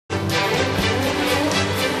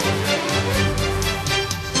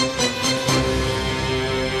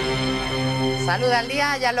Salud al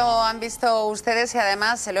Día, ya lo han visto ustedes y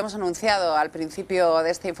además se lo hemos anunciado al principio de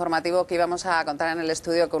este informativo que íbamos a contar en el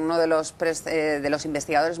estudio con uno de los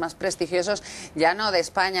investigadores más prestigiosos, ya no de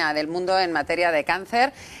España, del mundo en materia de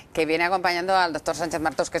cáncer, que viene acompañando al doctor Sánchez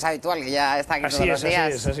Martos, que es habitual, que ya está aquí todos los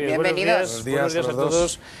días. Así es. Bienvenidos. Buenos días a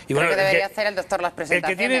todos. Y bueno, creo que debería hacer el doctor las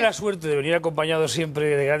presentaciones. El que tiene la suerte de venir acompañado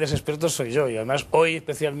siempre de grandes expertos soy yo, y además hoy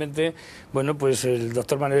especialmente, bueno, pues el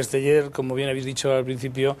doctor Manuel Esteller, como bien habéis dicho al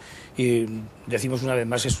principio, y decimos una vez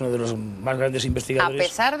más, es uno de los más grandes investigadores. A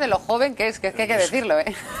pesar de lo joven que es que hay que decirlo,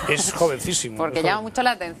 ¿eh? Es jovencísimo. Porque llama mucho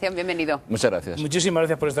la atención. Bienvenido. Muchas gracias. Muchísimas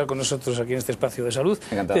gracias por estar con nosotros aquí en este espacio de salud.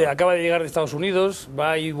 Encantado. Acaba de llegar de Estados Unidos,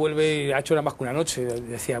 va y vuelve, y ha hecho nada más que una noche.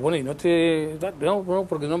 Decía, bueno, y no te... No,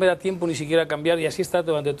 porque no me da tiempo ni siquiera a cambiar, y así está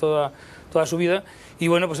durante toda su vida. Y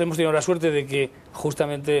bueno, pues hemos tenido la suerte de que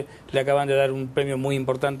justamente le acaban de dar un premio muy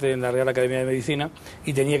importante en la Real Academia de Medicina,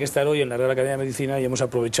 y tenía que estar hoy en la Real Academia de Medicina, y hemos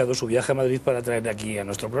aprovechado su viaje a Madrid para traerle aquí a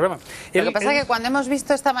nuestro programa. Lo que pasa es que cuando hemos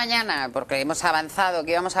visto esta mañana, porque hemos avanzado,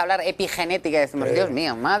 que íbamos a hablar epigenética, decimos, Dios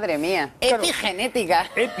mío, madre mía, claro, epigenética.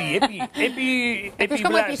 Epi es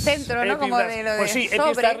como epicentro, ¿no? Como de lo de pues sí, epi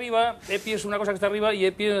sobre. está arriba, epi es una cosa que está arriba, y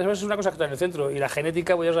epi es una cosa que está en el centro. Y la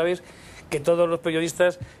genética, pues ya sabéis que todos los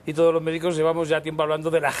periodistas y todos los médicos llevamos ya tiempo hablando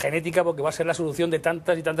de la genética, porque va a ser la solución de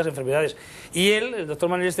tantas y tantas enfermedades. Y él, el doctor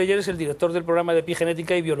Manuel Esteller, es el director del programa de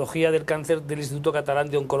epigenética y biología del cáncer del Instituto Catalán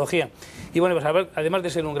de Oncología. Y bueno, pues además de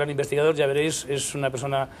ser un gran investigador, ya veréis, es una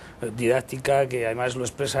persona didáctica que además lo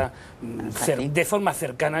expresa de forma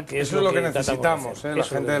cercana, que eso es lo que necesitamos, la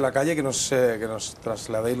gente de la calle, que nos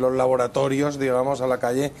trasladéis los laboratorios, digamos, a la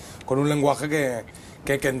calle con un lenguaje que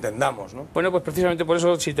entendamos, ¿no? Bueno, pues precisamente por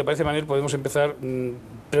eso, si te parece, Manuel, podemos empezar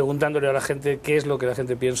preguntándole a la gente qué es lo que la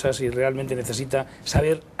gente piensa, si realmente necesita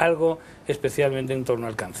saber algo especialmente en torno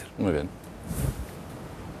al cáncer. Muy bien.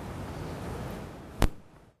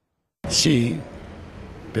 Sí,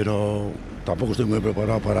 pero tampoco estoy muy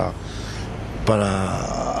preparado para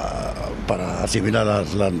asimilar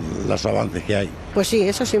los avances que hay. Pues sí,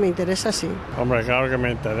 eso sí me interesa, sí. Hombre, claro que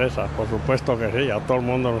me interesa, por supuesto que sí, a todo el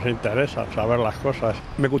mundo nos interesa saber las cosas.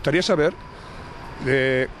 Me gustaría saber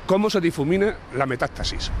cómo se difumina la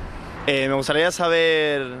metástasis. Me gustaría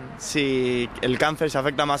saber si el cáncer se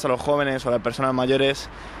afecta más a los jóvenes o a las personas mayores,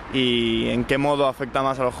 y en qué modo afecta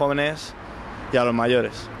más a los jóvenes y a los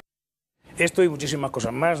mayores. Esto y muchísimas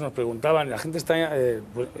cosas más nos preguntaban, la gente está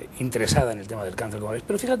interesada en el tema del cáncer, como veis.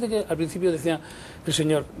 Pero fíjate que al principio decía el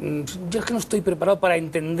señor, yo es que no estoy preparado para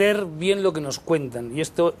entender bien lo que nos cuentan. Y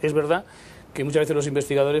esto es verdad, que muchas veces los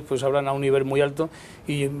investigadores pues hablan a un nivel muy alto,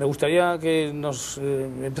 y me gustaría que nos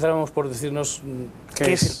empezáramos por decirnos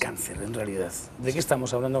qué es el cáncer en realidad. ¿De qué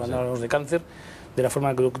estamos hablando cuando hablamos de cáncer? De la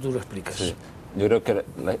forma que tú lo explicas. Sí. Yo creo que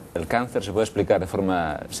el cáncer se puede explicar de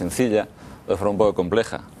forma sencilla o de forma un poco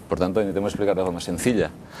compleja. Por tanto, intentemos explicar de forma sencilla.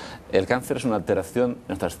 El cáncer es una alteración en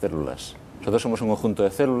nuestras células. Nosotros somos un conjunto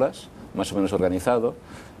de células más o menos organizado,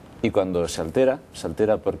 y cuando se altera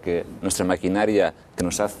porque nuestra maquinaria que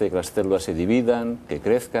nos hace que las células se dividan, que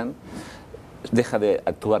crezcan, deja de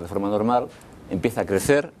actuar de forma normal, empieza a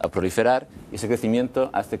crecer, a proliferar, y ese crecimiento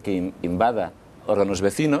hace que invada órganos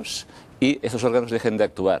vecinos y esos órganos dejen de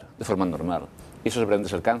actuar de forma normal. Y eso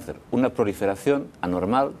es el cáncer, una proliferación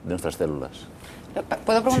anormal de nuestras células.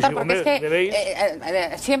 ¿Puedo preguntar? Sí, porque hombre,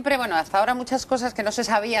 es que siempre, bueno, hasta ahora muchas cosas que no se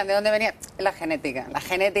sabían de dónde venía. La genética,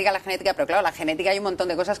 pero claro, la genética hay un montón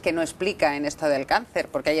de cosas que no explica en esto del cáncer,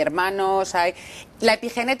 porque hay hermanos, hay... ¿La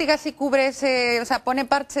epigenética sí cubre ese, o sea, pone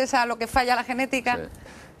parches a lo que falla la genética? Sí.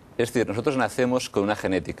 Es decir, nosotros nacemos con una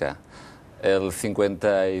genética. El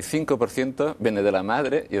 55% viene de la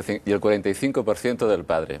madre y el 45% del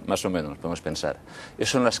padre, más o menos, podemos pensar.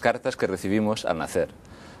 Esas son las cartas que recibimos al nacer.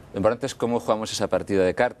 Lo importante es cómo jugamos esa partida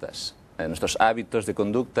de cartas. Nuestros hábitos de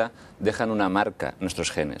conducta dejan una marca en nuestros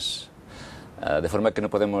genes. De forma que no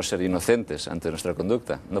podemos ser inocentes ante nuestra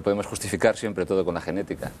conducta. No podemos justificar siempre todo con la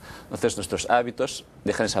genética. Entonces nuestros hábitos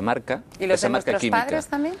dejan esa marca, ¿Y los esa de marca nuestros química. padres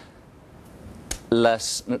también? La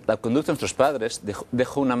conducta de nuestros padres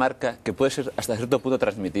dejó una marca que puede ser hasta cierto punto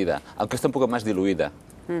transmitida, aunque está un poco más diluida.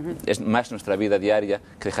 Es más nuestra vida diaria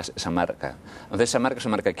que deja esa marca. Entonces esa marca es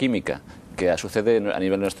una marca química que sucede a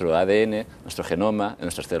nivel de nuestro ADN, nuestro genoma, en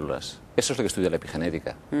nuestras células. Eso es lo que estudia la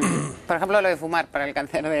epigenética. Por ejemplo, lo de fumar para el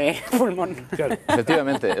cáncer de pulmón. Claro.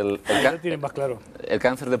 Efectivamente, el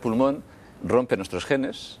cáncer de pulmón rompe nuestros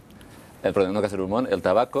genes, perdón, no cáncer de pulmón, el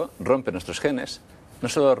tabaco rompe nuestros genes. No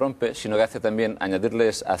solo rompe, sino que hace también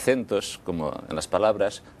añadirles acentos, como en las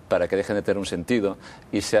palabras, para que dejen de tener un sentido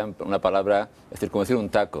y sean una palabra, es decir, como decir un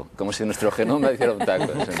taco, como si nuestro genoma hiciera un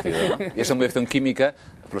taco, en sentido, ¿no? Y esa modificación química,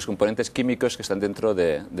 los componentes químicos que están dentro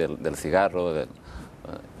del cigarro,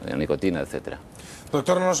 la nicotina, etcétera.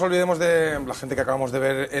 Doctor, no nos olvidemos de la gente que acabamos de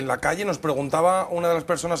ver en la calle. Nos preguntaba una de las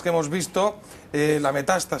personas que hemos visto la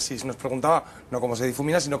metástasis. Nos preguntaba no cómo se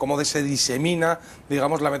difumina, sino cómo se disemina,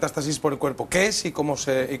 digamos, la metástasis por el cuerpo. ¿Qué es y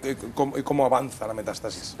cómo avanza la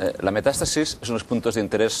metástasis? La metástasis es uno de los puntos de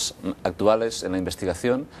interés actuales en la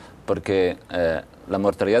investigación porque la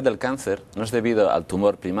mortalidad del cáncer no es debido al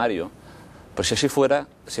tumor primario. Pues si así fuera,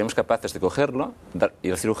 seríamos capaces de cogerlo y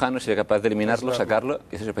el cirujano sería capaz de eliminarlo, sacarlo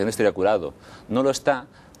y ese paciente estaría curado. No lo está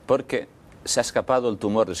porque se ha escapado el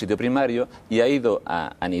tumor del sitio primario y ha ido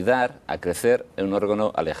a anidar, a crecer en un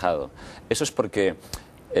órgano alejado. Eso es porque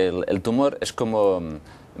el tumor es como,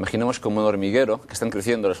 imaginemos como un hormiguero, que están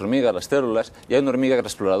creciendo las hormigas, las células, y hay una hormiga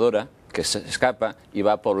exploradora que se escapa y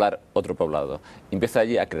va a poblar otro poblado. Y empieza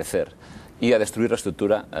allí a crecer y a destruir la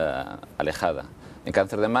estructura alejada. En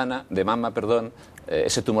cáncer de mama,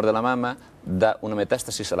 ese tumor de la mama da una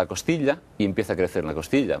metástasis a la costilla y empieza a crecer en la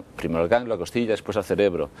costilla. Primero el ganglio, la costilla, después al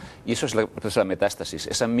cerebro. Y eso es la metástasis,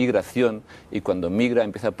 esa migración, y cuando migra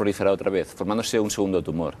empieza a proliferar otra vez, formándose un segundo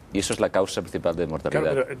tumor. Y eso es la causa principal de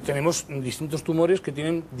mortalidad. Claro, pero tenemos distintos tumores que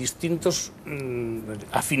tienen distintas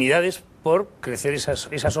afinidades por crecer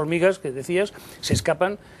esas hormigas que decías, se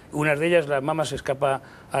escapan. Unas de ellas, la mama, se escapa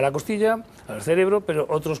a la costilla, al cerebro, pero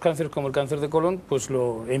otros cánceres, como el cáncer de colon, pues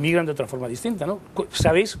lo emigran de otra forma distinta, ¿no?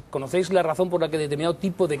 ¿Conocéis la razón por la que determinado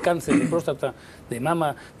tipo de cáncer de próstata, de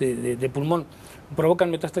mama, de pulmón,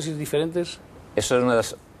 provocan metástasis diferentes? Eso es una de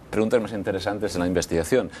las preguntas más interesantes en la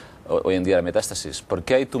investigación hoy en día, la metástasis. ¿Por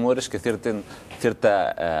qué hay tumores que tienen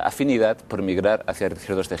cierta afinidad por migrar hacia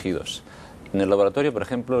ciertos tejidos? En el laboratorio, por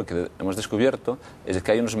ejemplo, lo que hemos descubierto es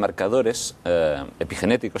que hay unos marcadores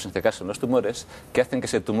epigenéticos, en este caso en los tumores, que hacen que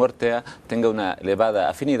ese tumor tenga una elevada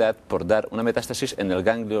afinidad por dar una metástasis en el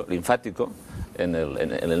ganglio linfático, en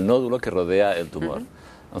el nódulo que rodea el tumor.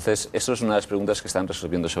 Entonces, eso es una de las preguntas que están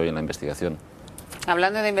resolviéndose hoy en la investigación.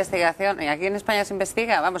 Hablando de investigación, ¿y aquí en España se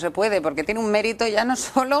investiga? Vamos, se puede, porque tiene un mérito ya no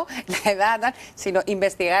solo la edad, sino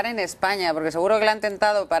investigar en España, porque seguro que le han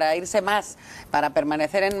tentado para irse más, para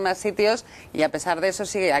permanecer en más sitios, y a pesar de eso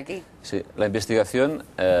sigue aquí. Sí, la investigación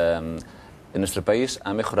en nuestro país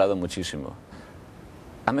ha mejorado muchísimo.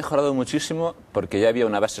 Ha mejorado muchísimo porque ya había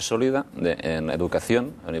una base sólida en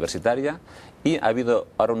educación universitaria y ha habido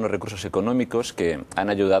ahora unos recursos económicos que han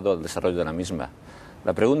ayudado al desarrollo de la misma.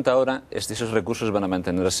 La pregunta ahora es si esos recursos van a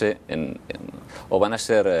mantenerse o van a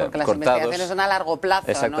ser cortados. Porque las investigaciones son a largo plazo.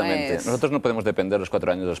 Exactamente. No es... Nosotros no podemos depender los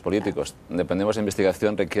 4 años de los políticos. Dependemos de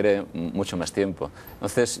investigación, requiere mucho más tiempo.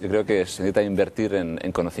 Entonces, yo creo que se necesita invertir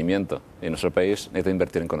en conocimiento. Y en nuestro país necesita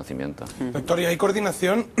invertir en conocimiento. Doctor, ¿y hay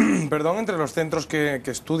coordinación entre los centros que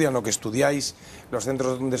estudian o que estudiáis, los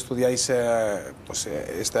centros donde estudiáis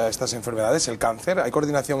estas enfermedades, el cáncer? ¿Hay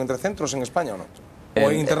coordinación entre centros en España o no? O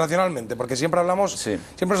internacionalmente, porque siempre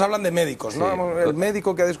siempre nos hablan de médicos, ¿no? Sí. El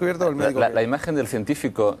médico que ha descubierto el médico. La imagen del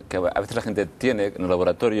científico que a veces la gente tiene en el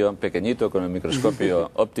laboratorio pequeñito con el microscopio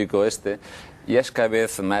óptico ya es cada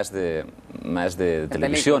vez más de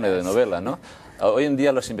televisión y de novela, ¿no? Hoy en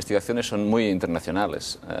día las investigaciones son muy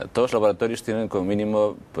internacionales. Todos los laboratorios tienen como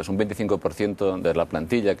mínimo pues, un 25% de la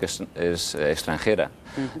plantilla que es extranjera.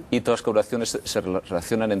 Y todas las colaboraciones se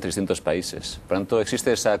relacionan entre distintos países. Por lo tanto,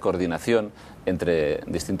 existe esa coordinación entre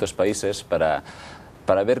distintos países para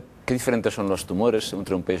ver qué diferentes son los tumores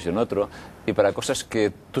entre un país y en otro, y para cosas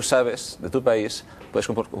que tú sabes de tu país, puedes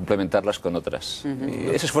complementarlas con otras. Y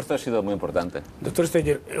ese esfuerzo ha sido muy importante. Doctor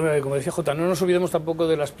Steyer, como decía Jota, no nos olvidemos tampoco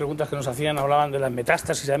de las preguntas que nos hacían, hablaban de las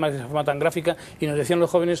metástasis, además de esa forma tan gráfica, y nos decían los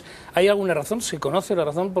jóvenes, ¿hay alguna razón, se conoce la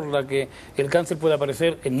razón por la que el cáncer puede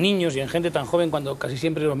aparecer en niños y en gente tan joven, cuando casi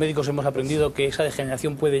siempre los médicos hemos aprendido que esa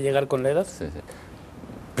degeneración puede llegar con la edad? Sí.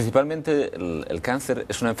 Principalmente el cáncer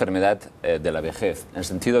es una enfermedad de la vejez, en el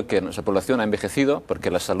sentido que nuestra población ha envejecido porque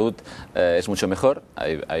la salud es mucho mejor,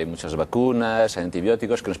 hay muchas vacunas, hay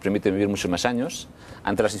antibióticos que nos permiten vivir muchos más años.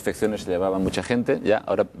 Antes las infecciones se llevaban mucha gente,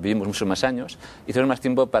 ahora vivimos muchos más años y tenemos más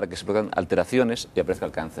tiempo para que se produzcan alteraciones y aparezca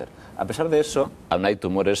el cáncer. A pesar de eso, aún hay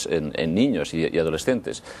tumores en niños y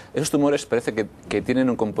adolescentes. Esos tumores parece que tienen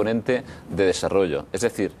un componente de desarrollo, es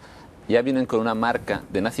decir, ya vienen con una marca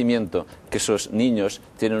de nacimiento que esos niños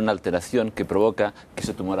tienen una alteración que provoca que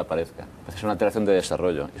ese tumor aparezca. Es una alteración de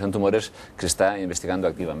desarrollo y son tumores que se está investigando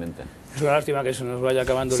activamente. Es una lástima que se nos vaya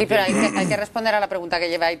acabando el tiempo. Sí, pero hay que responder a la pregunta que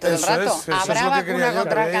lleva ahí todo el rato. ¿Habrá vacuna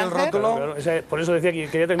contra el cáncer? Claro, por eso decía que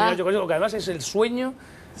quería terminar yo con eso, porque además es el sueño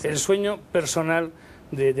personal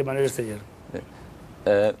de Manuel Steyer.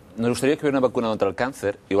 Nos gustaría que hubiera una vacuna contra el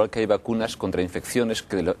cáncer, igual que hay vacunas contra infecciones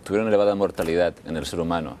que tuvieron elevada mortalidad en el ser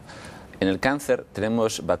humano. En el cáncer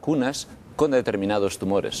tenemos vacunas con determinados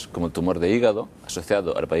tumores, como el tumor de hígado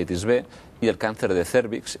asociado a hepatitis B y el cáncer de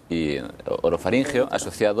cérvix y orofaringeo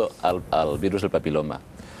asociado al virus del papiloma.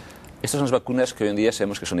 Estas son las vacunas que hoy en día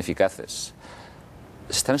sabemos que son eficaces.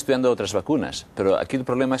 Se están estudiando otras vacunas, pero aquí el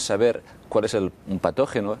problema es saber cuál es un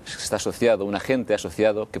patógeno que está asociado, un agente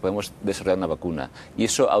asociado que podemos desarrollar una vacuna. Y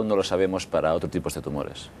eso aún no lo sabemos para otros tipos de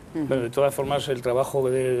tumores. Bueno, de todas formas, el trabajo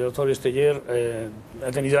del doctor Steyer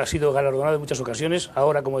ha sido galardonado en muchas ocasiones.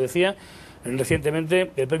 Ahora, como decía,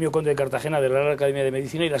 recientemente el premio Conde de Cartagena de la Real Academia de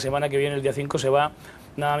Medicina, y la semana que viene, el día 5, se va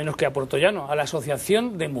nada menos que a Portollano, a la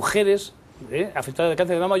Asociación de Mujeres afectadas de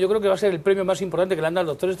cáncer de mama. Yo creo que va a ser el premio más importante que le han dado al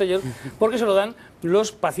doctor Steyer, porque se lo dan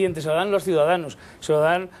los pacientes, se lo dan los ciudadanos, se lo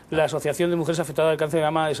dan la Asociación de Mujeres Afectadas de Cáncer de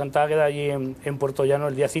Mama de Santa Águeda, allí en Portollano.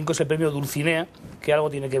 El día 5 es el premio Dulcinea, que algo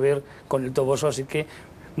tiene que ver con el toboso, así que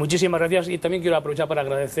muchísimas gracias. Y también quiero aprovechar para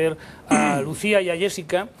agradecer a Lucía y a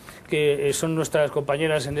Jessica, que son nuestras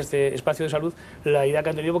compañeras en este espacio de salud, la idea que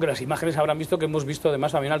han tenido, porque las imágenes habrán visto que hemos visto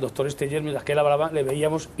además también al doctor Steyer, mientras que él hablaba, le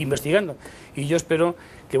veíamos investigando. Y yo espero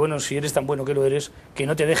que, bueno, si eres tan bueno que lo eres, que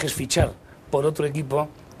no te dejes fichar por otro equipo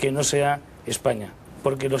que no sea España.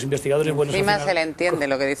 Porque los investigadores buenos... Encima se le entiende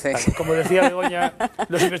lo que dice. Como decía Begoña,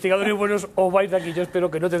 los investigadores buenos os vais de aquí. Yo espero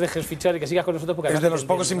que no te dejes fichar y que sigas con nosotros. Porque es de los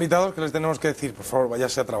pocos invitados que les tenemos que decir, por favor,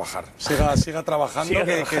 váyase a trabajar. Siga trabajando,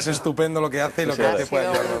 que es estupendo lo que hace y lo que te puede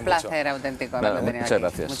ayudar mucho. Un placer auténtico. Muchas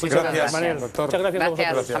gracias. Muchas gracias, doctor. Muchas gracias a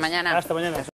vosotros. Hasta mañana. Hasta mañana.